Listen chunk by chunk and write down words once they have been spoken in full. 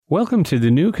Welcome to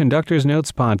the new Conductor's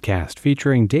Notes podcast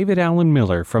featuring David Alan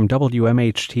Miller from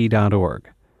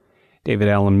WMHT.org. David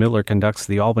Alan Miller conducts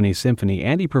the Albany Symphony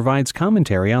and he provides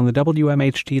commentary on the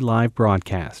WMHT live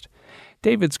broadcast.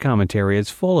 David's commentary is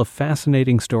full of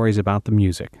fascinating stories about the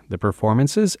music, the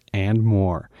performances, and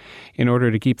more. In order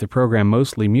to keep the program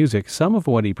mostly music, some of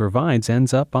what he provides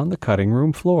ends up on the cutting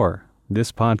room floor.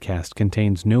 This podcast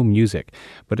contains no music,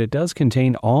 but it does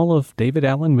contain all of David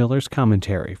Alan Miller's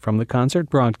commentary from the concert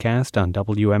broadcast on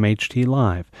WMHT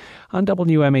Live, on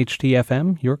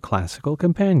WMHT-FM, your classical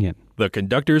companion. The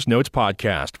Conductor's Notes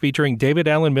podcast, featuring David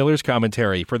Alan Miller's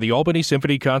commentary for the Albany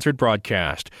Symphony concert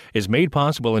broadcast, is made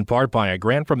possible in part by a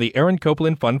grant from the Aaron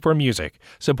Copland Fund for Music,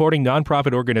 supporting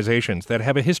nonprofit organizations that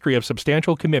have a history of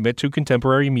substantial commitment to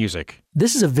contemporary music.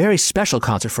 This is a very special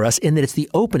concert for us in that it's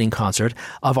the opening concert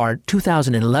of our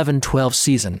 2011-12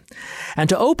 season. And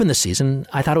to open the season,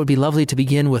 I thought it would be lovely to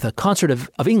begin with a concert of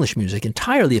English music,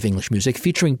 entirely of English music,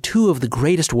 featuring two of the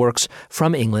greatest works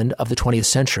from England of the 20th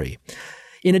century.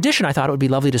 In addition, I thought it would be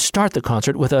lovely to start the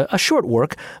concert with a short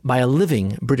work by a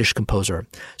living British composer.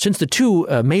 Since the two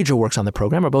major works on the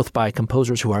program are both by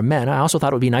composers who are men, I also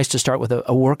thought it would be nice to start with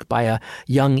a work by a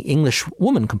young English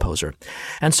woman composer.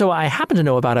 And so I happen to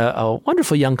know about a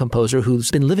wonderful young composer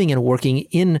who's been living and working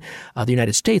in the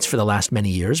United States for the last many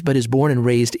years, but is born and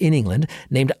raised in England,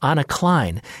 named Anna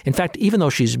Klein. In fact, even though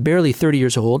she's barely 30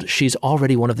 years old, she's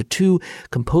already one of the two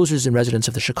composers in residence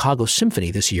of the Chicago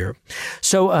Symphony this year.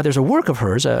 So there's a work of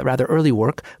hers, a rather early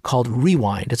work called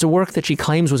Rewind. It's a work that she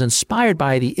claims was inspired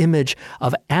by the image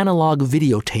of analog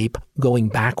videotape going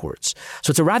backwards.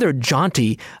 So it's a rather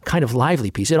jaunty, kind of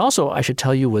lively piece. It also, I should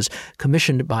tell you, was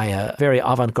commissioned by a very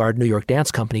avant-garde New York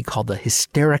dance company called the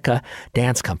Hysterica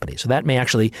Dance Company. So that may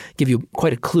actually give you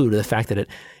quite a clue to the fact that it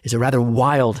is a rather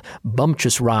wild,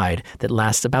 bumptious ride that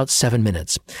lasts about 7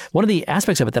 minutes. One of the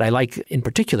aspects of it that I like in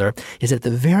particular is that at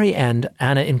the very end,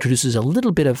 Anna introduces a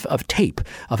little bit of tape,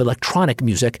 of electronic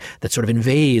music that sort of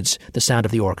invades the sound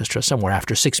of the orchestra somewhere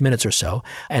after 6 minutes or so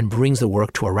and brings the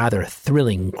work to a rather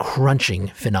thrilling, crunching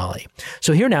finale.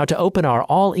 So here now, to open our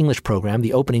all-English program,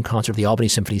 the opening concert of the Albany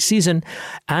Symphony season,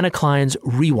 Anna Klein's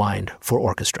Rewind for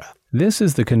orchestra. This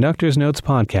is the Conductor's Notes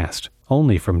podcast,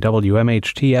 only from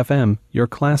WMHT-FM, your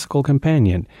classical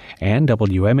companion, and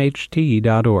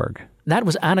WMHT.org. That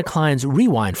was Anna Klein's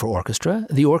Rewind for orchestra.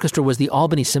 The orchestra was the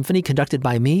Albany Symphony, conducted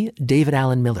by me, David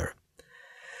Alan Miller.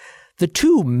 The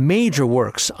two major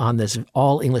works on this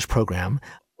all-English program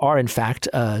are, in fact,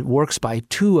 works by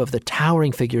two of the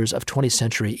towering figures of 20th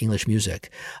century English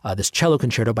music. This cello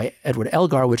concerto by Edward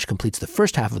Elgar, which completes the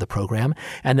first half of the program,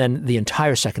 and then the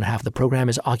entire second half of the program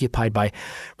is occupied by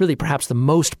really perhaps the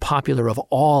most popular of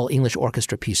all English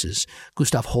orchestra pieces,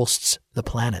 Gustav Holst's The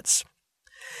Planets.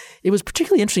 It was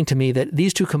particularly interesting to me that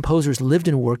these two composers lived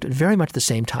and worked at very much the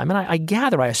same time, and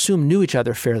I assume, knew each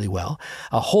other fairly well.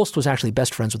 Holst was actually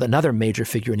best friends with another major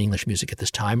figure in English music at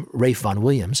this time, Ralph Vaughan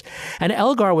Williams, and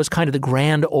Elgar was kind of the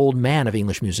grand old man of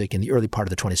English music in the early part of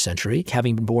the 20th century,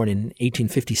 having been born in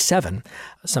 1857,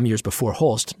 some years before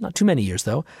Holst, not too many years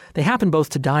though. They happened both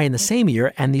to die in the same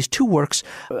year, and these two works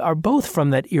are both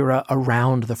from that era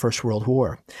around the First World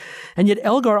War. And yet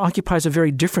Elgar occupies a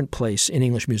very different place in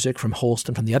English music from Holst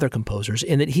and from the other composers,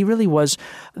 in that he really was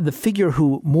the figure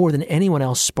who, more than anyone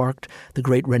else, sparked the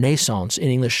great Renaissance in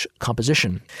English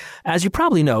composition. As you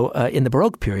probably know, in the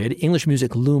Baroque period, English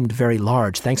music loomed very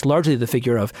large, thanks largely to the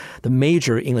figure of the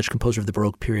major English composer of the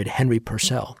Baroque period, Henry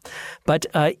Purcell. But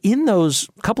in those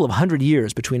couple of hundred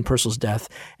years between Purcell's death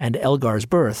and Elgar's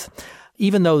birth,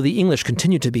 even though the English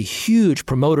continued to be huge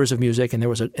promoters of music and there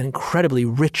was an incredibly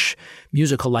rich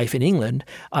musical life in England,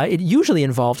 it usually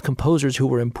involved composers who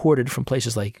were imported from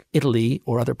places like Italy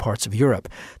or other parts of Europe.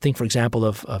 Think, for example,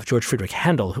 of George Friedrich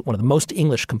Handel, one of the most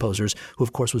English composers, who,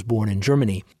 of course, was born in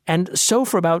Germany. And so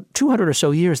for about 200 or so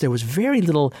years, there was very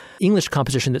little English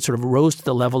composition that sort of rose to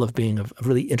the level of being of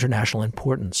really international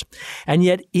importance. And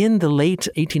yet, in the late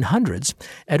 1800s,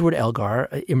 Edward Elgar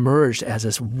emerged as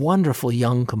this wonderful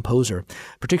young composer,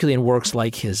 particularly in works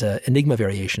like his Enigma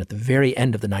variation at the very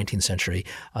end of the 19th century.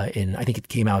 I think it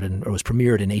came out or was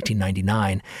premiered in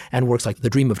 1899, and works like The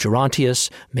Dream of Gerontius,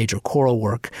 major choral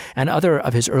work, and other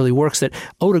of his early works that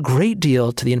owed a great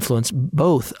deal to the influence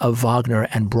both of Wagner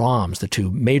and Brahms, the two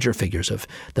major figures of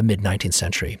the mid-19th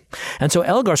century. And so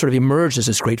Elgar sort of emerged as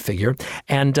this great figure,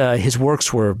 and his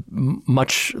works were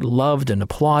much loved and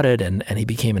applauded, and he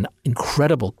became an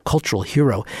incredible cultural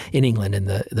hero in England in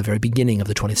the very beginning of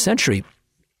the 20th century.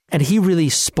 And he really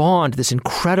spawned this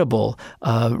incredible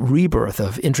rebirth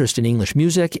of interest in English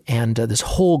music and this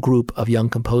whole group of young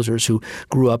composers who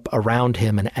grew up around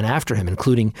him and after him,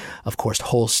 including, of course,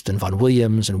 Holst and Vaughan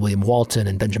Williams and William Walton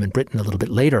and Benjamin Britten a little bit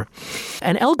later.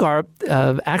 And Elgar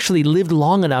actually lived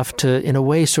long enough to, in a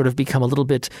way, sort of become a little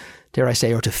bit, dare I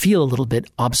say, or to feel a little bit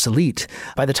obsolete.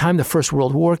 By the time the First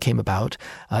World War came about,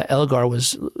 Elgar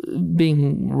was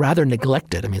being rather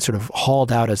neglected. I mean, sort of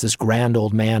hauled out as this grand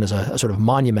old man, as a sort of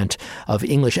monument of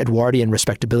English Edwardian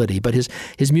respectability. But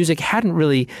his music hadn't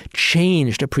really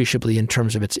changed appreciably in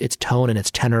terms of its tone and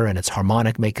its tenor and its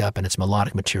harmonic makeup and its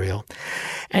melodic material.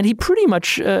 And he pretty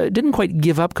much didn't quite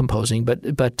give up composing,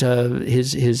 but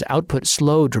his output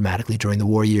slowed dramatically during the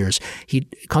war years. He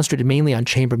concentrated mainly on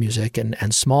chamber music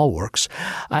and small works.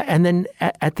 And then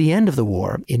at the end of the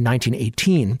war, in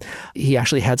 1918, he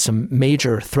actually had some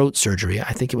major throat surgery.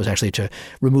 I think it was actually to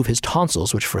remove his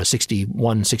tonsils, which for a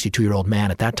 61, 62-year-old man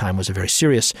at that time was a very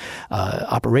serious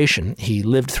operation. He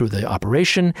lived through the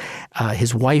operation.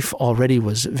 His wife already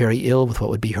was very ill with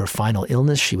what would be her final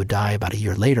illness. She would die about a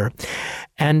year later.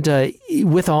 And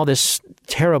with all this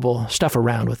terrible stuff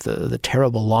around, with the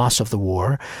terrible loss of the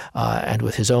war, and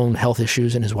with his own health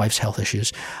issues and his wife's health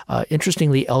issues,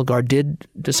 interestingly, Elgar did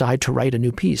decide to write a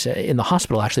new piece. In the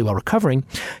hospital, actually, while recovering,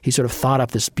 he sort of thought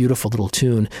up this beautiful little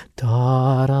tune,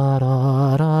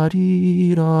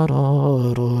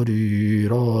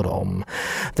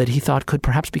 that he thought could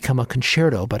perhaps become a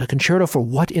concerto, but a concerto for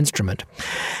what instrument?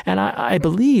 And I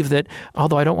believe that,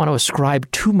 although I don't want to ascribe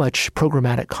too much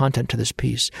programmatic content to this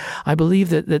piece, I believe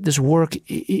that this work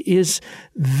is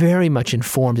very much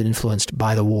informed and influenced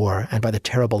by the war and by the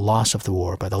terrible loss of the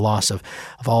war, by the loss of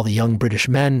all the young British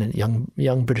men and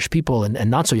young British people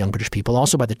and not so young British people,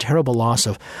 also by the terrible loss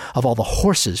of all the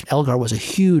horses. Elgar was a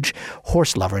huge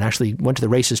horse lover and actually went to the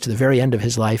races to the very end of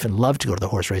his life and loved to go to the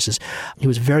horse races. He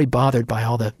was very bothered by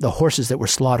all the horses that were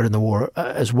slaughtered in the war,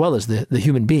 as well as the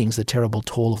human beings, the terrible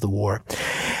toll of the war.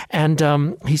 And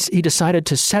he decided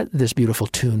to set this beautiful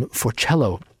tune for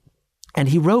cello. And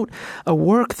he wrote a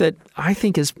work that I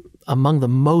think is among the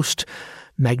most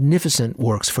magnificent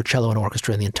works for cello and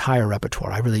orchestra in the entire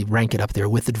repertoire. I really rank it up there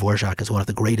with the Dvorak as one of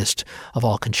the greatest of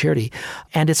all concerti.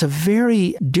 And it's a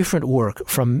very different work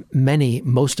from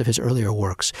most of his earlier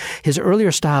works. His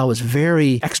earlier style was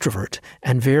very extrovert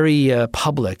and very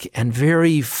public and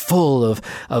very full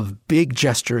of big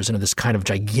gestures and of this kind of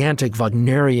gigantic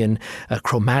Wagnerian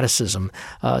chromaticism.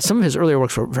 Some of his earlier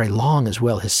works were very long as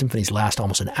well. His symphonies last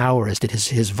almost an hour, as did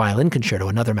his violin concerto,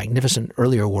 another magnificent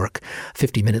earlier work,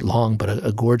 50-minute long, but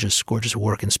a gorgeous, gorgeous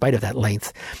work in spite of that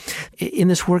length. In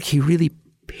this work, he really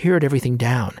pared everything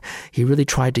down. He really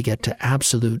tried to get to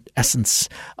absolute essence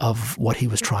of what he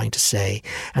was trying to say.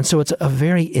 And so it's a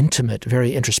very intimate,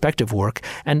 very introspective work.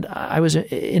 And I was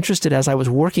interested as I was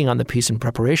working on the piece in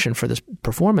preparation for this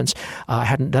performance. I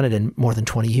hadn't done it in more than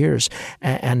 20 years.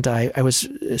 And I was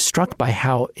struck by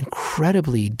how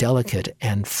incredibly delicate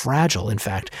and fragile, in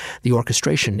fact, the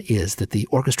orchestration is, that the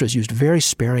orchestra is used very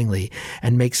sparingly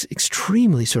and makes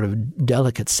extremely sort of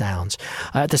delicate sounds.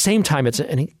 At the same time, it's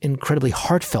an incredibly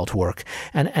heartfelt work,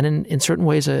 and in certain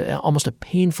ways almost a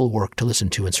painful work to listen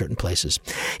to in certain places.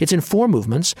 It's in 4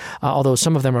 movements, although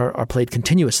some of them are played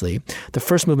continuously. The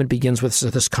first movement begins with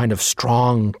this kind of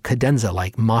strong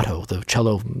cadenza-like motto, the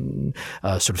cello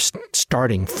sort of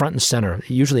starting front and center.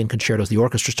 Usually in concertos, the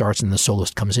orchestra starts and the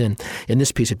soloist comes in. In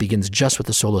this piece, it begins just with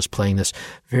the soloist playing this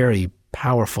very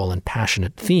powerful and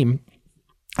passionate theme.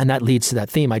 And that leads to that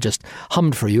theme I just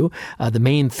hummed for you, the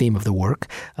main theme of the work,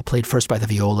 played first by the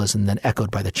violas and then echoed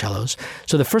by the cellos.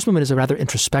 So the first movement is a rather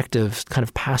introspective kind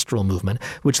of pastoral movement,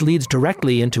 which leads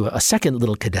directly into a second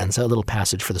little cadenza, a little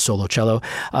passage for the solo cello,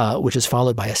 which is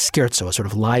followed by a scherzo, a sort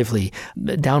of lively,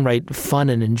 downright fun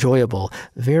and enjoyable,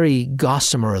 very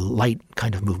gossamer light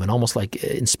kind of movement, almost like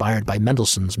inspired by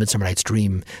Mendelssohn's Midsummer Night's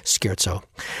Dream scherzo.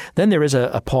 Then there is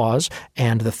a pause,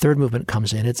 and the third movement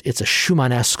comes in. It's a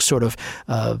Schumann-esque sort of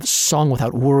song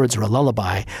without words, or a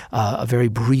lullaby, a very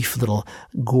brief little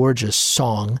gorgeous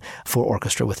song for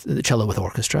orchestra, with the cello with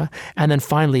orchestra. And then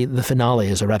finally, the finale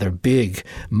is a rather big,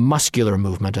 muscular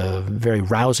movement, a very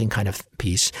rousing kind of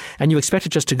piece. And you expect it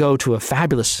just to go to a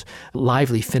fabulous,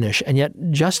 lively finish. And yet,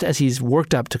 just as he's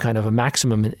worked up to kind of a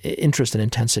maximum interest and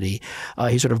intensity,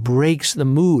 he sort of breaks the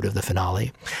mood of the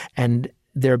finale. And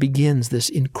there begins this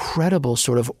incredible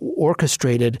sort of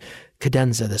orchestrated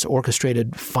cadenza, this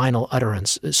orchestrated final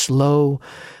utterance, slow,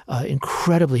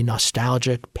 incredibly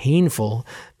nostalgic,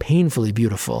 painfully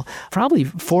beautiful, probably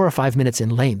 4 or 5 minutes in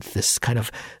length, this kind of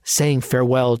saying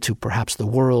farewell to perhaps the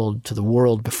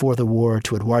world before the war,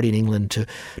 to Edwardian England,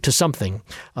 to something,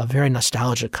 a very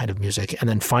nostalgic kind of music. And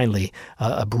then finally,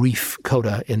 a brief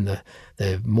coda in the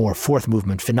more fourth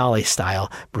movement, finale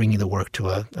style, bringing the work to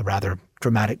a rather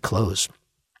dramatic close.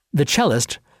 The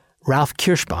cellist, Ralph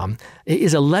Kirschbaum,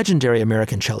 is a legendary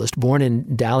American cellist born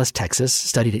in Dallas, Texas,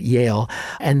 studied at Yale,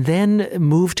 and then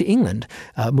moved to England,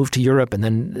 moved to Europe, and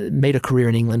then made a career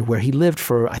in England where he lived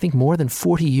for, I think, more than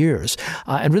 40 years,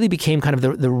 and really became kind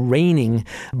of the reigning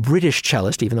British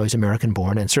cellist, even though he's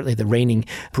American-born, and certainly the reigning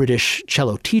British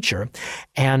cello teacher,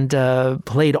 and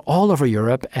played all over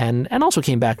Europe, and also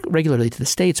came back regularly to the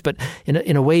States, but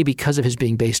in a way, because of his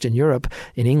being based in Europe,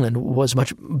 in England, was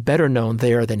much better known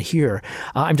there than here.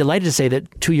 I'm delighted to say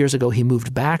that 2 years ago he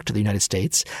moved back to the United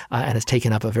States and has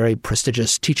taken up a very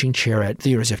prestigious teaching chair at the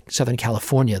University of Southern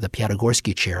California, the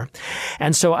Piatigorsky Chair.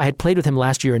 And so I had played with him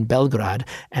last year in Belgrade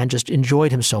and just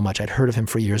enjoyed him so much. I'd heard of him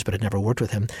for years but had never worked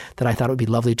with him, that I thought it would be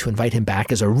lovely to invite him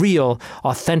back as a real,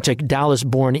 authentic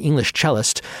Dallas-born English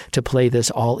cellist to play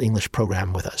this all-English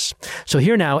program with us. So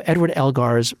here now, Edward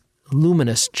Elgar's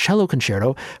luminous cello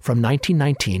concerto from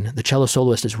 1919. The cello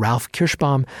soloist is Ralph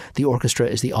Kirschbaum. The orchestra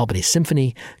is the Albany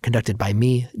Symphony, conducted by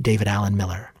me, David Allen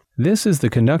Miller. This is the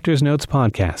Conductor's Notes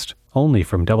podcast, only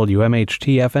from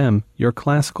WMHT-FM, your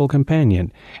classical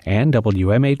companion, and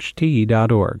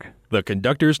WMHT.org. The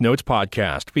Conductor's Notes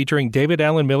podcast, featuring David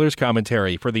Allen Miller's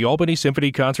commentary for the Albany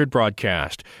Symphony Concert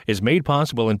broadcast, is made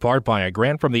possible in part by a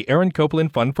grant from the Aaron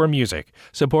Copland Fund for Music,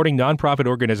 supporting nonprofit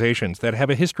organizations that have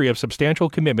a history of substantial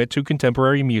commitment to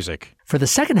contemporary music. For the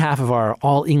second half of our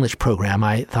all-English program,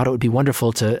 I thought it would be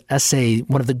wonderful to essay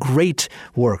one of the great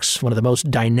works, one of the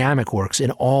most dynamic works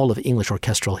in all of English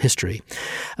orchestral history.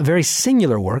 A very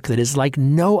singular work that is like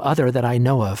no other that I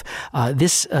know of.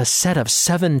 This set of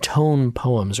 7-tone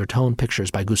poems or tone pictures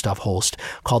by Gustav Holst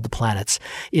called The Planets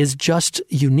is just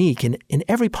unique in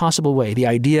every possible way. The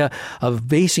idea of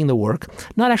basing the work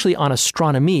not actually on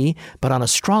astronomy, but on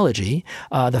astrology,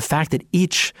 the fact that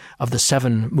each of the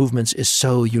 7 movements is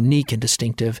so unique and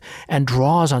distinctive and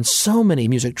draws on so many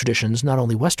music traditions, not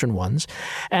only Western ones,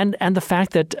 and the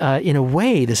fact that in a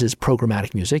way this is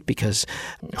programmatic music, because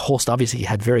Holst obviously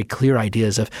had very clear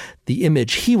ideas of the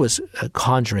image he was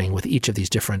conjuring with each of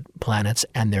these different planets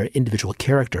and their individual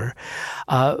character.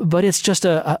 But it's just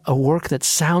a work that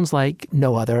sounds like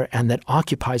no other and that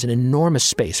occupies an enormous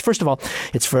space. First of all,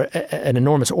 it's for an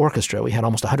enormous orchestra. We had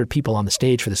almost 100 people on the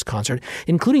stage for this concert,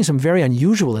 including some very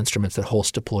unusual instruments that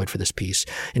Holst deployed for this piece,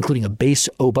 including a bass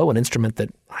oboe, an instrument that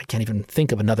I can't even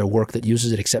think of another work that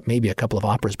uses it except maybe a couple of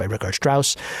operas by Richard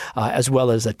Strauss, as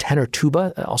well as a tenor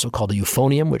tuba, also called a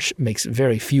euphonium, which makes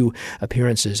very few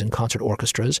appearances in concert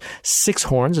orchestras, 6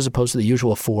 horns as opposed to the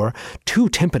usual 4, 2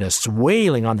 timpanists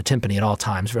wailing on the timpani at all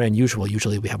times, very unusual.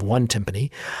 Usually we have 1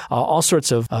 timpani, all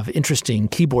sorts of interesting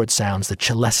keyboard sounds, the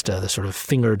celesta, the sort of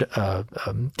fingered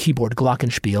keyboard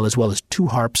glockenspiel, as well as 2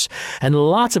 harps, and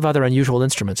lots of other unusual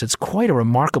instruments. It's quite a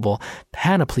remarkable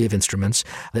panoply of instruments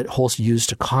that Holst used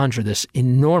to conjure this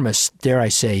enormous, dare I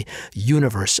say,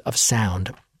 universe of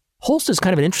sound. Holst is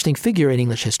kind of an interesting figure in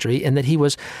English history in that he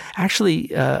was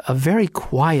actually a very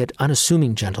quiet,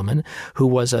 unassuming gentleman who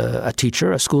was a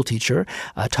teacher, a school teacher,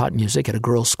 taught music at a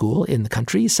girls' school in the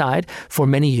countryside for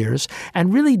many years,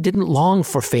 and really didn't long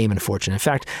for fame and fortune. In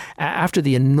fact, after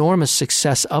the enormous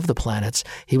success of The Planets,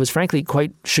 he was frankly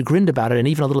quite chagrined about it and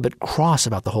even a little bit cross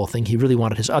about the whole thing. He really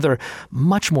wanted his other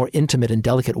much more intimate and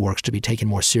delicate works to be taken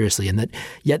more seriously, and that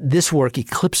yet this work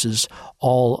eclipses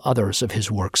all others of his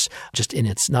works, just in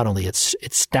its not only its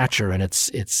stature and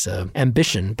its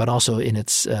ambition, but also in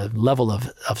its level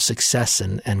of success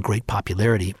and great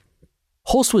popularity.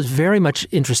 Holst was very much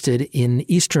interested in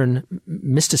Eastern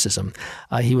mysticism.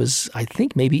 He was, I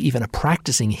think, maybe even a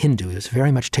practicing Hindu. He was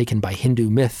very much taken by Hindu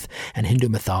myth and Hindu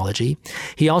mythology.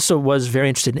 He also was very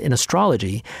interested in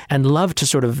astrology and loved to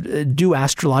sort of do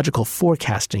astrological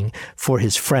forecasting for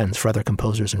his friends, for other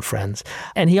composers and friends.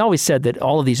 And he always said that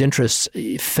all of these interests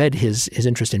fed his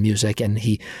interest in music, and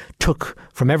he took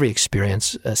from every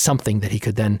experience something that he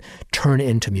could then turn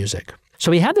into music.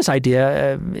 So he had this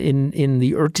idea in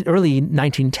the early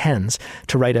 1910s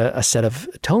to write a set of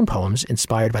tone poems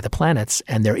inspired by the planets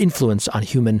and their influence on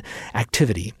human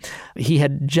activity. He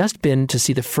had just been to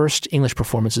see the first English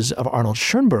performances of Arnold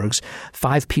Schoenberg's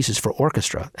 5 pieces for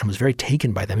orchestra and was very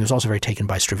taken by them. He was also very taken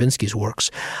by Stravinsky's works.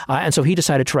 And so he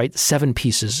decided to write 7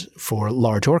 pieces for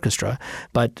large orchestra,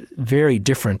 but very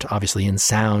different, obviously, in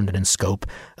sound and in scope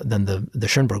than the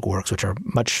Schoenberg works, which are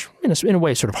much, in a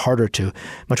way, sort of harder to,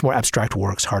 much more abstract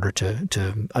works, harder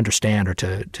to understand or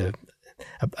to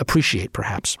appreciate,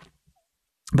 perhaps.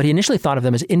 But he initially thought of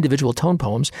them as individual tone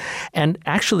poems, and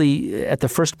actually at the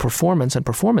first performance and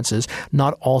performances,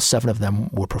 not all 7 of them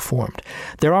were performed.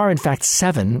 There are, in fact,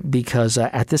 7 because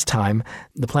at this time,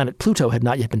 the planet Pluto had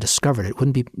not yet been discovered. It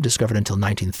wouldn't be discovered until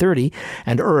 1930,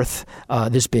 and Earth,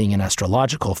 this being an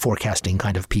astrological forecasting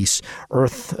kind of piece,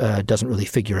 Earth doesn't really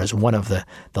figure as one of the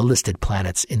listed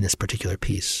planets in this particular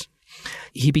piece.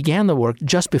 He began the work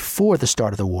just before the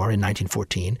start of the war in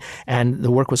 1914, and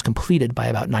the work was completed by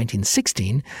about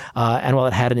 1916. And while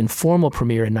it had an informal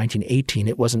premiere in 1918,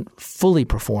 it wasn't fully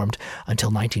performed until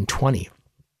 1920.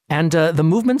 And the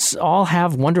movements all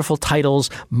have wonderful titles.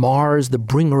 Mars, the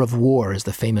Bringer of War, is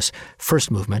the famous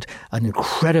first movement, an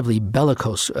incredibly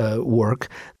bellicose work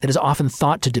that is often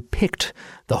thought to depict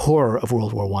the horror of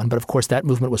World War I. But of course, that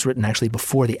movement was written actually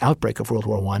before the outbreak of World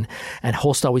War I, and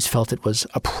Holst always felt it was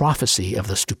a prophecy of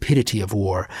the stupidity of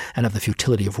war and of the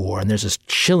futility of war. And there's this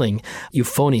chilling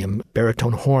euphonium,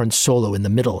 baritone horn solo in the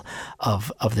middle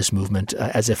of this movement,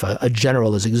 as if a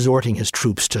general is exhorting his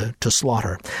troops to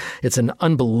slaughter. It's an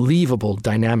unbelievable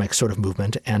dynamic sort of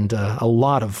movement, and a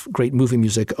lot of great movie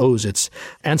music owes its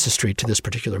ancestry to this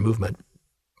particular movement.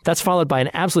 That's followed by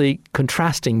an absolutely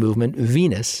contrasting movement,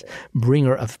 Venus,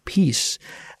 Bringer of Peace,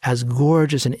 as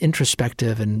gorgeous and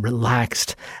introspective and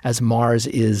relaxed as Mars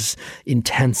is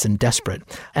intense and desperate.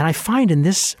 And I find in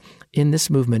this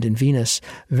movement, in Venus,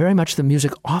 very much the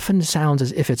music often sounds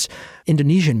as if it's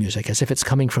Indonesian music, as if it's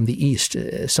coming from the East,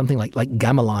 something like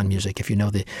gamelan music. If you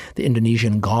know the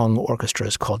Indonesian gong orchestra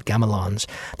is called gamelans.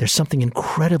 There's something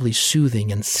incredibly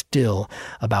soothing and still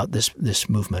about this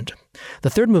movement. The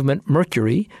third movement,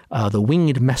 Mercury, the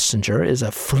Winged Messenger, is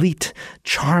a fleet,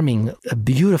 charming, a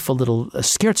beautiful little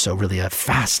scherzo, really a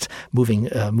fast-moving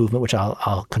movement, which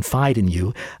I'll confide in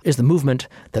you, is the movement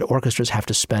that orchestras have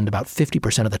to spend about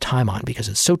 50% of the time on because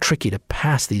it's so tricky to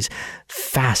pass these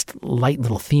fast, light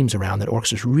little themes around that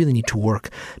orchestras really need to work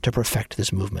to perfect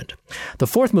this movement. The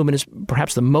fourth movement is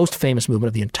perhaps the most famous movement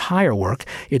of the entire work.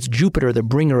 It's Jupiter, the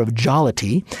Bringer of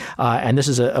Jollity, and this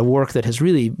is a work that has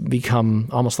really become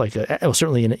almost like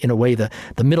certainly in a way, the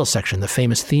middle section, the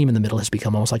famous theme in the middle, has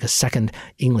become almost like a second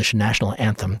English national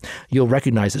anthem. You'll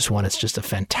recognize this one. It's just a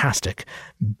fantastic,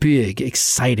 big,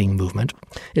 exciting movement.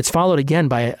 It's followed again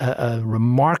by a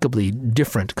remarkably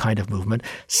different kind of movement,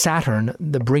 Saturn,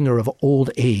 the Bringer of Old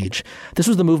Age. This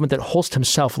was the movement that Holst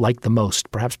himself liked the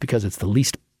most, perhaps because it's the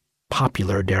least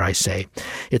popular, dare I say.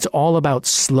 It's all about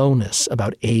slowness,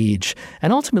 about age,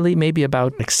 and ultimately maybe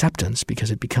about acceptance,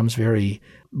 because it becomes very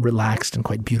relaxed and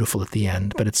quite beautiful at the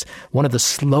end. But it's one of the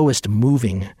slowest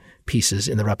moving pieces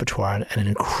in the repertoire and an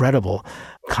incredible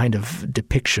kind of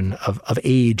depiction of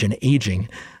age and aging.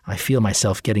 I feel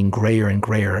myself getting grayer and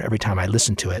grayer every time I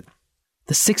listen to it.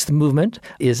 The sixth movement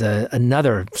is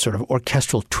another sort of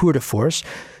orchestral tour de force,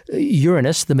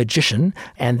 Uranus, the Magician,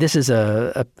 and this is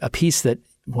a piece that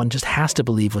one just has to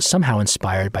believe was somehow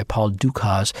inspired by Paul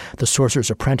Dukas' The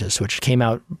Sorcerer's Apprentice, which came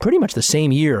out pretty much the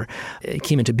same year. It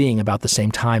came into being about the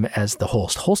same time as the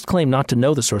Holst. Holst claimed not to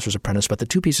know The Sorcerer's Apprentice, but the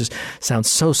two pieces sound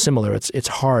so similar, it's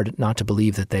hard not to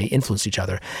believe that they influence each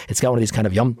other. It's got one of these kind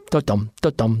of yum, da-dum,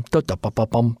 da-dum,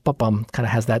 da-da-ba-ba-bum, ba-bum, kind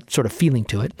of has that sort of feeling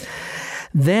to it.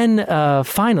 Then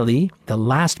finally, the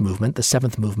last movement, the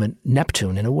seventh movement,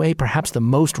 Neptune, in a way perhaps the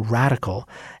most radical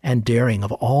and daring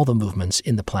of all the movements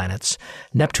in the planets.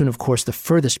 Neptune, of course, the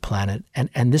furthest planet,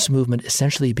 and this movement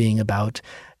essentially being about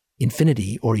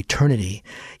infinity or eternity,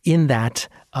 in that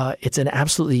it's an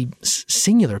absolutely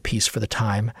singular piece for the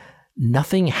time.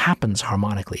 Nothing happens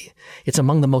harmonically. It's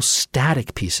among the most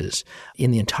static pieces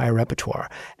in the entire repertoire.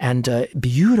 And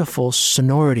beautiful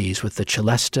sonorities with the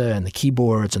celesta and the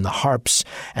keyboards and the harps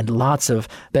and lots of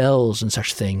bells and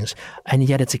such things. And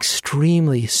yet it's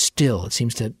extremely still. It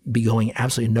seems to be going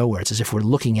absolutely nowhere. It's as if we're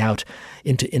looking out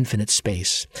into infinite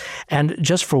space. And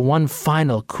just for one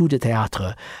final coup de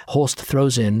théâtre, Holst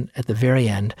throws in at the very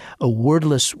end a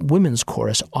wordless women's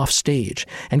chorus off stage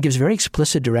and gives very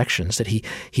explicit directions that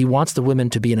he wants wants the women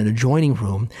to be in an adjoining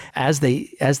room as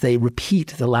they repeat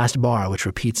the last bar, which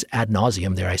repeats ad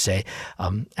nauseum, dare I say,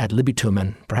 ad libitum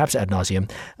and perhaps ad nauseum.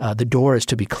 The door is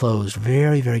to be closed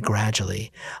very, very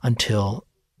gradually until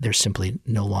they're simply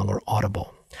no longer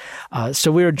audible.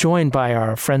 So we are joined by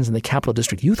our friends in the Capital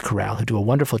District Youth Chorale who do a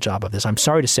wonderful job of this. I'm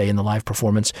sorry to say in the live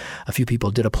performance, a few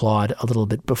people did applaud a little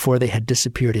bit before they had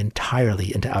disappeared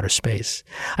entirely into outer space.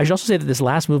 I should also say that this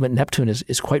last movement, Neptune,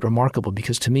 is quite remarkable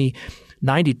because to me,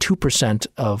 92%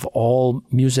 of all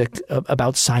music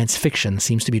about science fiction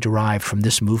seems to be derived from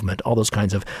this movement. All those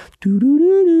kinds of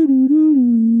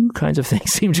kinds of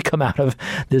things seem to come out of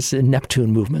this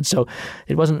Neptune movement. So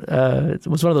it was one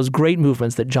of those great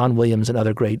movements that John Williams and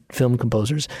other great film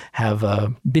composers have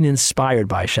been inspired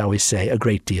by, shall we say, a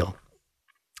great deal.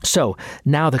 So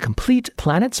now The Complete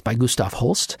Planets by Gustav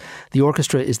Holst. The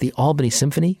orchestra is the Albany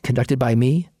Symphony, conducted by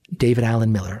me, David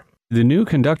Alan Miller. The new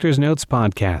Conductor's Notes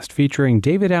podcast featuring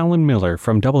David Alan Miller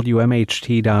from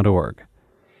WMHT.org.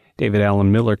 David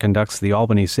Alan Miller conducts the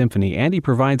Albany Symphony and he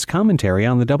provides commentary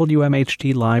on the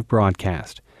WMHT live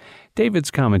broadcast.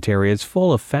 David's commentary is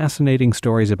full of fascinating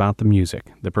stories about the music,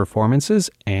 the performances,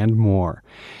 and more.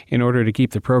 In order to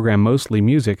keep the program mostly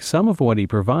music, some of what he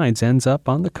provides ends up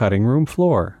on the cutting room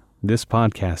floor. This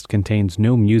podcast contains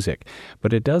no music,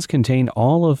 but it does contain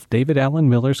all of David Alan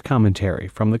Miller's commentary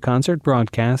from the concert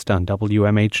broadcast on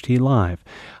WMHT Live,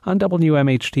 on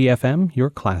WMHT FM, your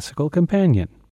classical companion.